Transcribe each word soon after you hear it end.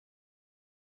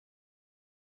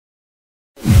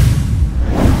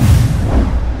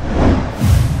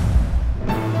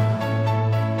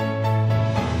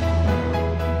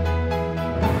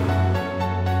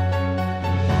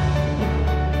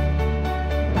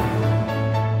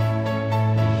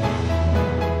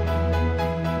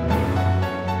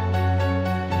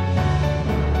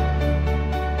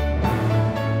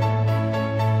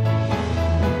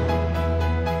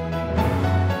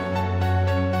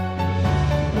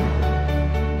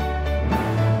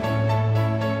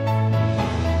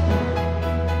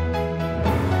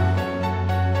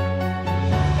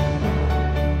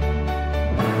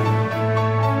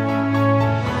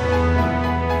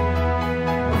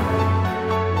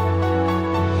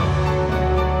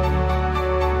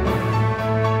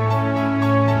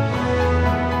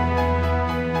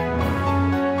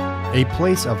A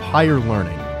place of higher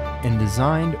learning and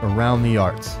designed around the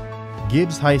arts,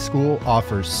 Gibbs High School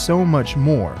offers so much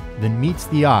more than meets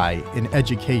the eye in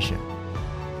education.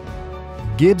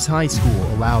 Gibbs High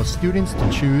School allows students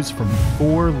to choose from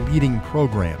 4 leading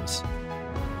programs.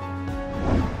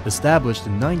 Established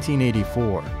in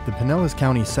 1984, the Pinellas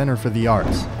County Center for the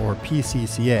Arts, or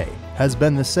PCCA, has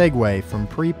been the segue from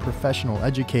pre-professional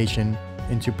education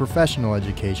into professional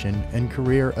education and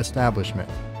career establishment.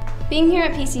 Being here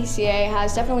at PCCA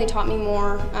has definitely taught me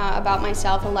more about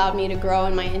myself, allowed me to grow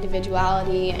in my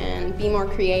individuality and be more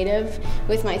creative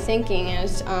with my thinking. It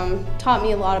has taught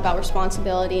me a lot about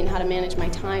responsibility and how to manage my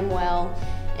time well,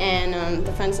 and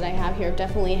the friends that I have here have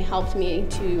definitely helped me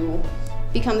to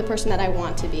become the person that I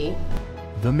want to be.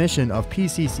 The mission of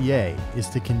PCCA is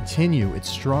to continue its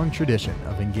strong tradition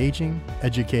of engaging,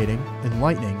 educating,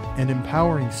 enlightening, and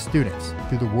empowering students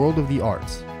through the world of the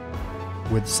arts.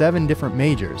 With 7 different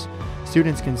majors,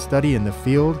 students can study in the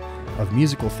field of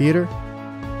musical theater,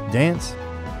 dance,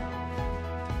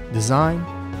 design,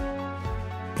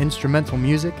 instrumental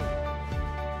music,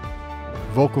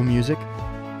 vocal music,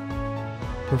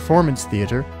 performance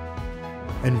theater,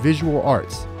 and visual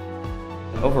arts.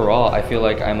 Overall, I feel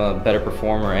like I'm a better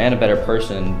performer and a better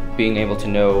person being able to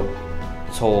know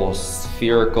this whole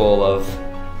spherical of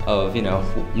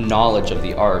knowledge of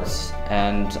the arts,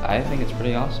 and I think it's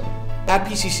pretty awesome. At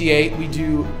PCCA, we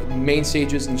do main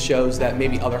stages and shows that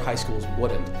maybe other high schools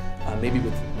wouldn't, maybe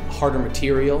with harder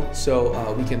material,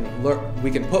 so we can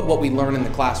put what we learn in the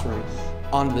classroom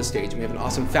onto the stage. And we have an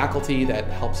awesome faculty that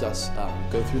helps us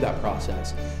go through that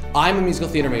process. I'm a musical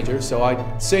theater major, so I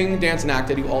sing, dance, and act.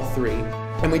 I do all 3.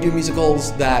 And we do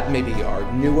musicals that maybe are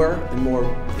newer and more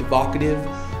evocative,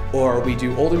 or we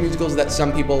do older musicals that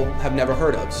some people have never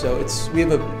heard of. So we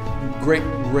have a great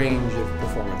range of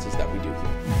performances that we do here.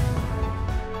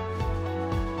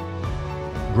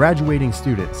 Graduating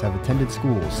students have attended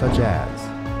schools such as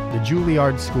the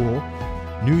Juilliard School,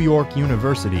 New York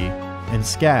University, and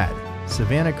SCAD,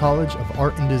 Savannah College of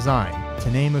Art and Design,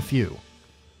 to name a few.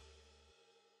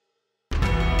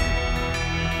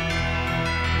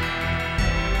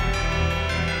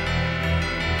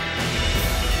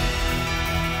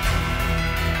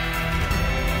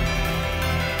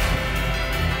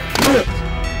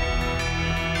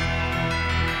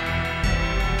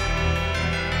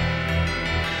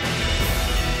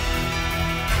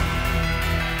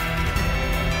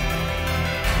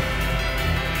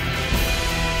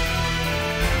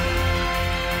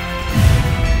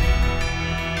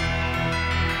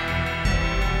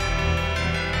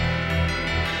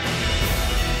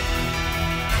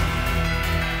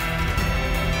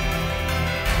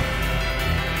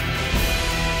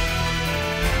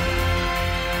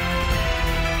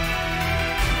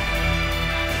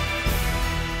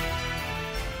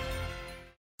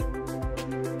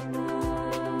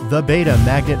 The Beta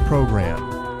Magnet Program,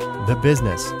 the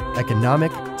Business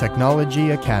Economic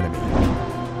Technology Academy.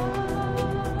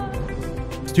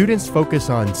 Students focus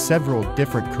on several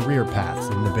different career paths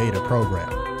in the Beta program.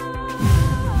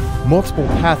 Multiple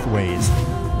pathways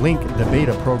link the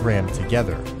Beta program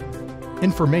together.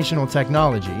 Informational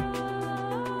technology,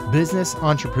 business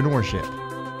entrepreneurship,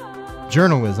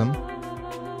 journalism,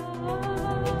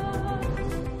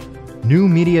 new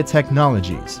media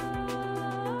technologies.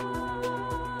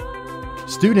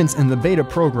 Students in the Beta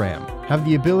program have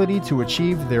the ability to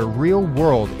achieve their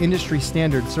real-world industry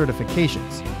standard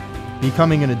certifications,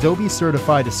 becoming an Adobe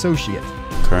Certified Associate.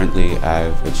 Currently,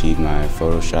 I've achieved my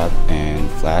Photoshop and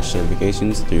Flash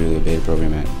certifications through the Beta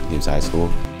program at Gibbs High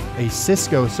School. A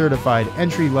Cisco Certified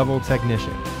Entry-Level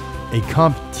Technician, a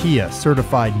CompTIA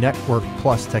Certified Network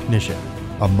Plus Technician,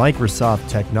 a Microsoft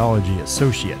Technology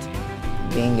Associate.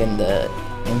 Being in the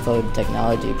Info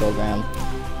Technology program,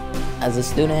 as a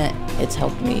student, it's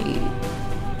helped me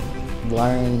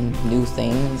learn new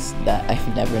things that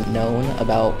I've never known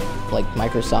about, like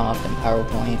Microsoft and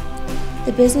PowerPoint.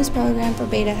 The business program for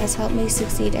Beta has helped me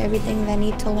succeed everything that I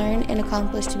need to learn and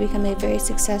accomplish to become a very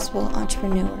successful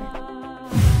entrepreneur.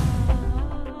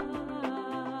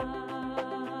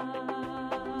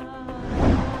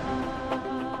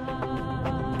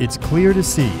 It's clear to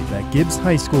see that Gibbs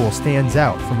High School stands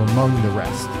out from among the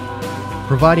rest.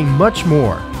 Providing much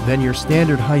more than your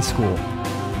standard high school,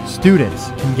 students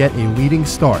can get a leading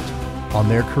start on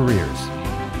their careers.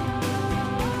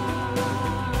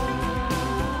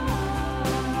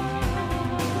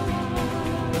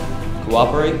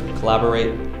 Cooperate,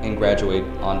 collaborate, and graduate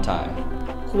on time.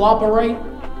 Cooperate,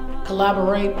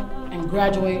 collaborate, and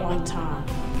graduate on time.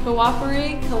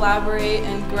 Cooperate, collaborate,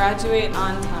 and graduate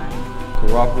on time.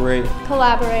 Cooperate,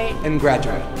 Collaborate, and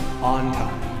graduate on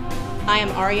time. I am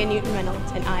Aria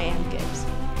Newton-Reynolds, and I am Gibbs.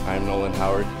 I am Nolan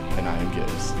Howard, and I am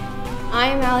Gibbs. I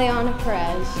am Aliana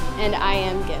Perez, and I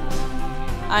am Gibbs.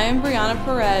 I am Brianna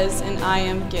Perez, and I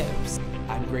am Gibbs.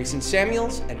 I'm Grayson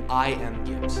Samuels, and I am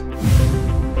Gibbs.